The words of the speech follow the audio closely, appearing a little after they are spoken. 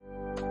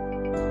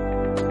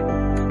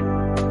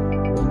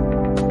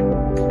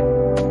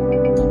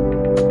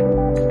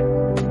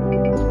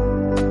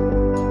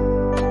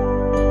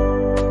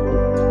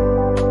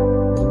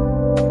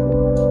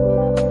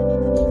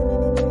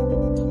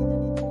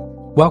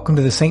Welcome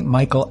to the St.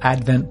 Michael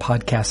Advent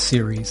Podcast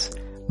Series.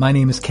 My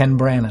name is Ken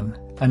Brannon,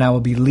 and I will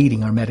be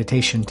leading our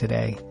meditation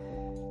today.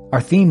 Our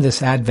theme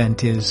this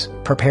Advent is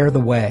Prepare the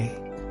Way.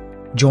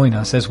 Join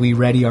us as we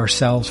ready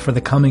ourselves for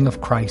the coming of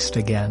Christ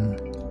again.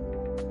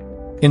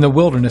 In the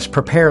wilderness,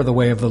 prepare the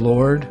way of the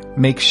Lord.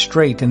 Make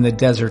straight in the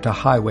desert a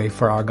highway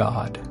for our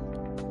God.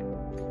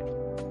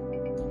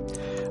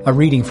 A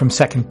reading from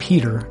 2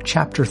 Peter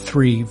chapter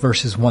 3,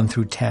 verses 1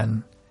 through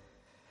 10.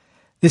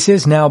 This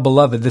is now,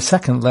 beloved, the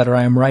second letter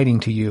I am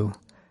writing to you.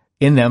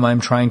 In them I am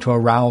trying to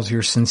arouse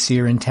your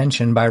sincere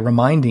intention by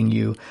reminding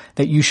you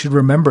that you should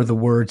remember the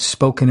words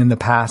spoken in the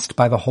past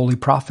by the holy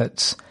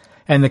prophets,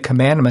 and the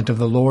commandment of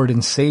the Lord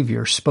and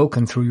Savior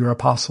spoken through your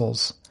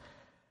apostles.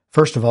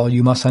 First of all,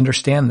 you must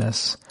understand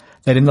this,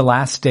 that in the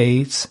last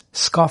days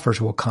scoffers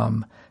will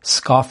come,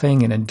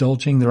 scoffing and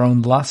indulging their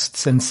own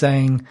lusts and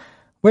saying,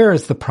 "Where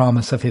is the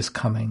promise of his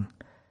coming?"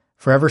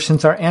 For ever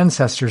since our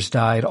ancestors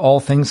died, all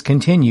things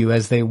continue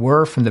as they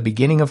were from the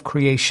beginning of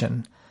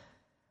creation.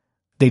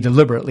 They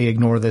deliberately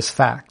ignore this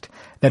fact,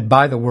 that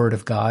by the word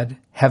of God,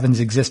 heavens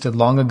existed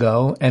long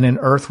ago, and an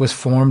earth was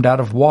formed out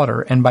of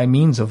water and by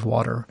means of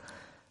water,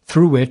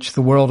 through which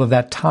the world of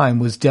that time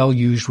was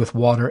deluged with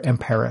water and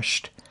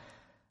perished.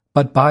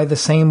 But by the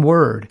same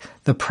word,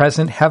 the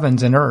present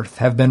heavens and earth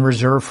have been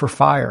reserved for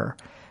fire,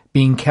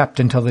 being kept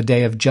until the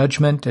day of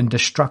judgment and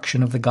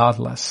destruction of the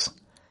godless.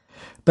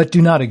 But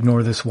do not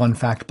ignore this one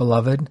fact,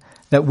 beloved,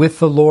 that with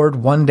the Lord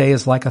 1 day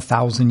is like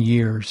 1,000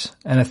 years,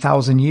 and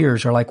 1,000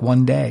 years are like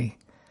 1 day.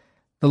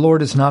 The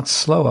Lord is not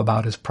slow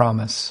about his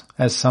promise,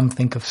 as some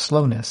think of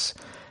slowness,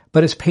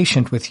 but is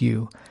patient with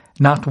you,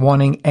 not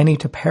wanting any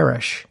to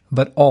perish,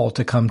 but all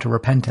to come to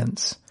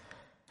repentance.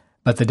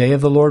 But the day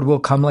of the Lord will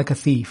come like a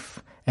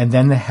thief, and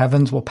then the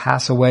heavens will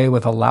pass away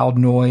with a loud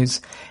noise,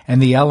 and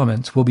the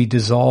elements will be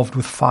dissolved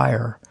with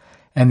fire,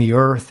 and the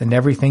earth and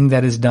everything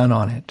that is done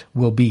on it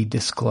will be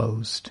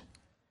disclosed.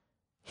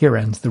 Here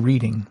ends the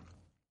reading.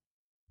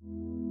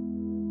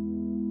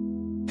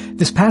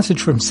 This passage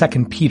from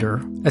 2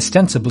 Peter,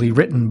 ostensibly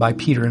written by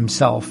Peter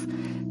himself,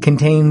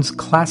 contains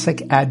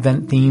classic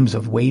Advent themes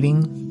of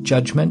waiting,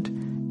 judgment,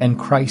 and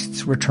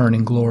Christ's return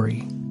in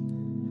glory.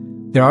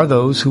 There are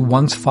those who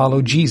once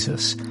followed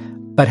Jesus,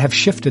 but have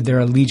shifted their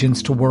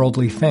allegiance to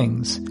worldly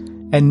things,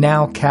 and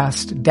now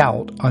cast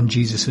doubt on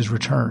Jesus'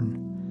 return.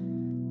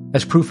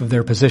 As proof of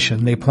their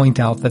position, they point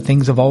out that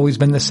things have always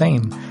been the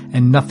same,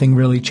 and nothing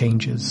really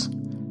changes.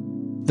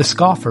 The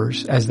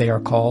scoffers, as they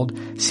are called,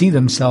 see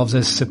themselves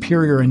as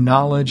superior in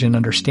knowledge and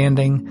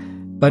understanding,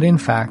 but in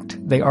fact,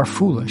 they are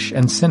foolish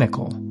and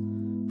cynical.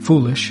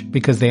 Foolish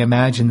because they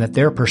imagine that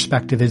their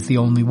perspective is the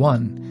only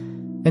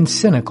one, and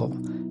cynical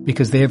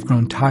because they have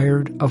grown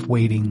tired of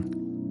waiting.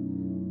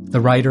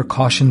 The writer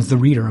cautions the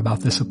reader about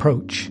this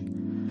approach.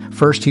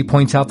 First, he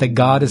points out that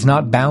God is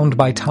not bound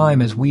by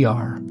time as we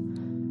are.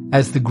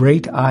 As the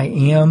great I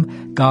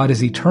Am, God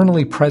is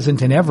eternally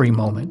present in every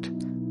moment.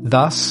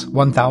 Thus,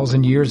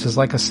 1,000 years is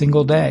like a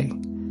single day.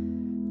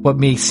 What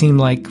may seem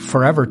like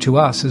forever to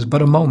us is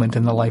but a moment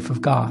in the life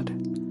of God.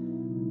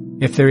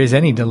 If there is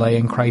any delay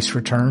in Christ's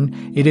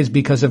return, it is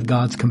because of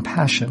God's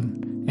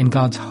compassion and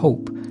God's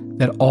hope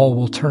that all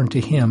will turn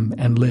to Him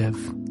and live.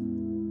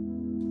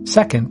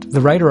 Second, the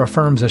writer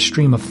affirms a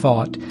stream of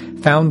thought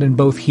found in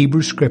both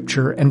Hebrew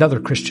Scripture and other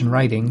Christian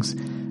writings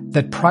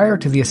that prior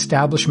to the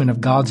establishment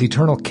of God's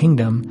eternal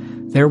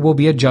kingdom, there will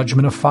be a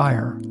judgment of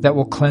fire that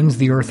will cleanse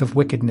the earth of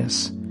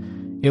wickedness.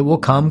 It will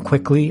come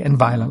quickly and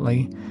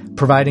violently,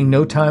 providing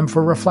no time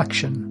for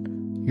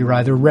reflection. You're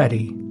either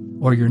ready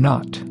or you're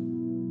not.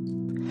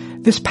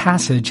 This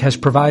passage has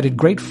provided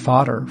great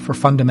fodder for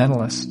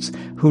fundamentalists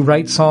who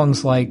write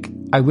songs like,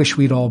 "I Wish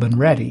We'd All Been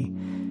Ready,"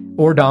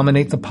 or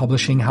dominate the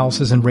publishing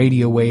houses and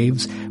radio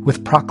waves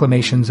with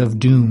proclamations of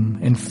doom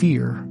and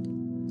fear.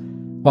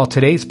 While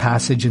today's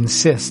passage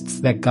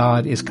insists that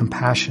God is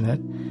compassionate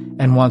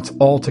and wants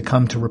all to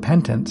come to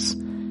repentance,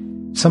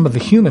 some of the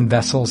human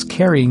vessels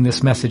carrying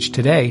this message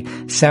today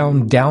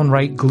sound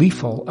downright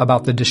gleeful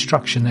about the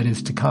destruction that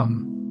is to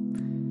come.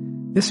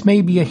 This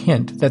may be a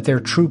hint that their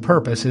true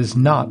purpose is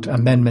not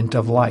amendment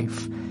of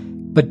life,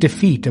 but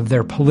defeat of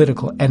their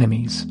political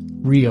enemies,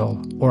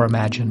 real or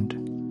imagined.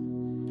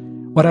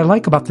 What I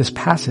like about this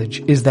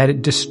passage is that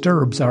it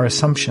disturbs our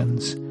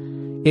assumptions.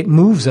 It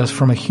moves us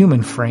from a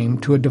human frame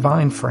to a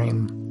divine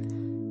frame.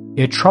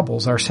 It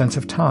troubles our sense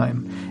of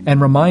time and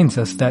reminds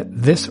us that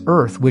this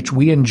earth which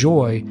we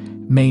enjoy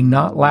may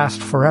not last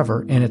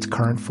forever in its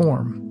current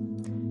form.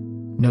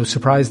 No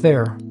surprise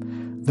there.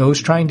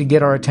 Those trying to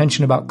get our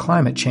attention about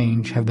climate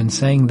change have been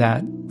saying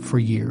that for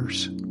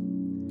years.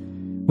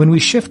 When we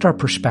shift our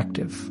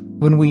perspective,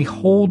 when we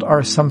hold our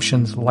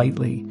assumptions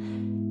lightly,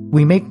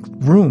 we make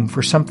room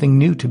for something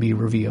new to be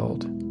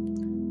revealed.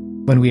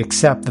 When we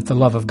accept that the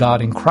love of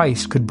God in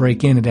Christ could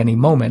break in at any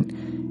moment,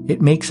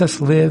 it makes us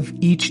live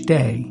each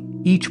day,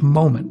 each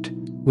moment,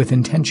 with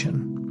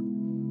intention.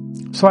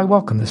 So I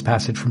welcome this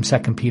passage from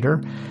 2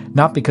 Peter,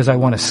 not because I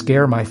want to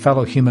scare my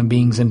fellow human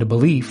beings into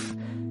belief,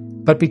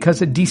 but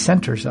because it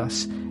decenters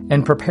us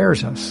and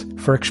prepares us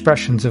for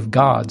expressions of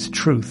God's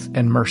truth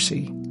and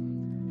mercy.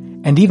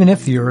 And even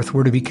if the earth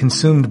were to be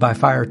consumed by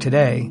fire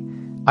today,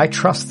 I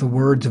trust the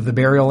words of the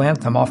burial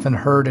anthem often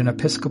heard in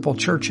Episcopal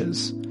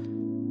churches.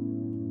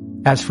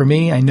 As for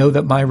me, I know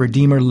that my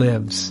Redeemer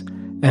lives,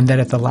 and that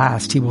at the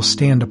last he will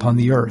stand upon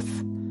the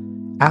earth.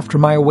 After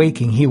my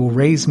awaking he will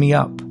raise me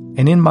up,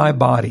 and in my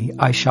body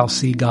I shall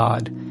see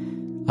God.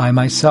 I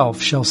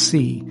myself shall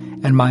see,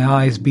 and my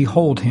eyes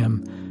behold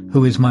him,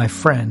 who is my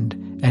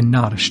friend and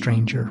not a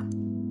stranger.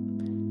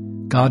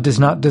 God does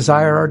not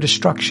desire our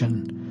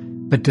destruction,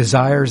 but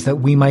desires that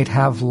we might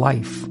have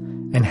life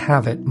and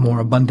have it more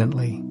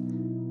abundantly.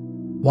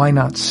 Why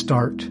not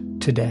start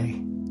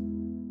today?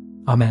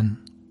 Amen.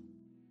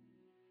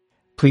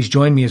 Please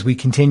join me as we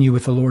continue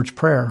with the Lord's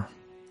Prayer.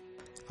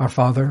 Our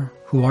Father,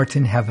 who art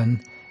in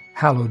heaven,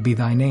 hallowed be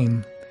thy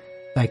name.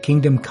 Thy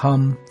kingdom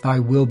come, thy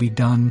will be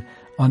done,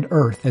 on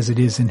earth as it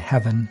is in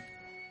heaven.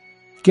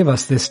 Give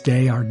us this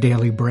day our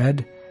daily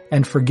bread,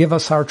 and forgive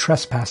us our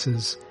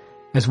trespasses,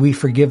 as we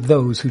forgive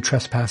those who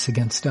trespass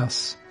against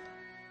us.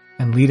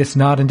 And lead us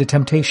not into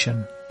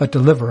temptation, but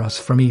deliver us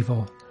from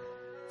evil.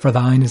 For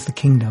thine is the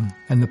kingdom,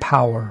 and the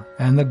power,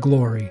 and the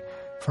glory,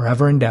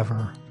 forever and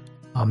ever.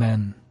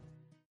 Amen.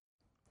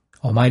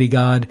 Almighty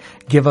God,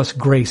 give us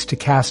grace to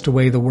cast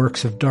away the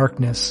works of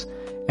darkness,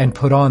 and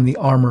put on the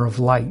armor of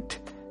light,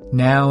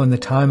 now in the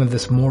time of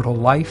this mortal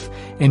life,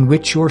 in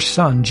which your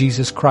Son,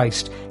 Jesus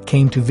Christ,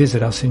 came to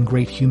visit us in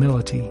great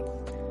humility.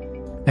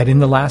 That in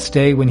the last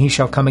day, when he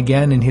shall come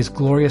again in his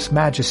glorious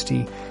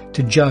majesty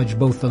to judge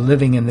both the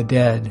living and the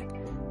dead,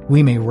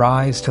 we may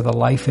rise to the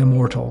life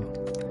immortal.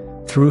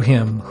 Through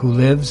him who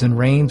lives and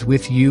reigns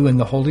with you in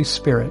the Holy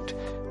Spirit,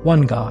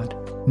 one God,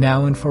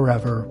 now and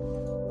forever.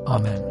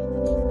 Amen.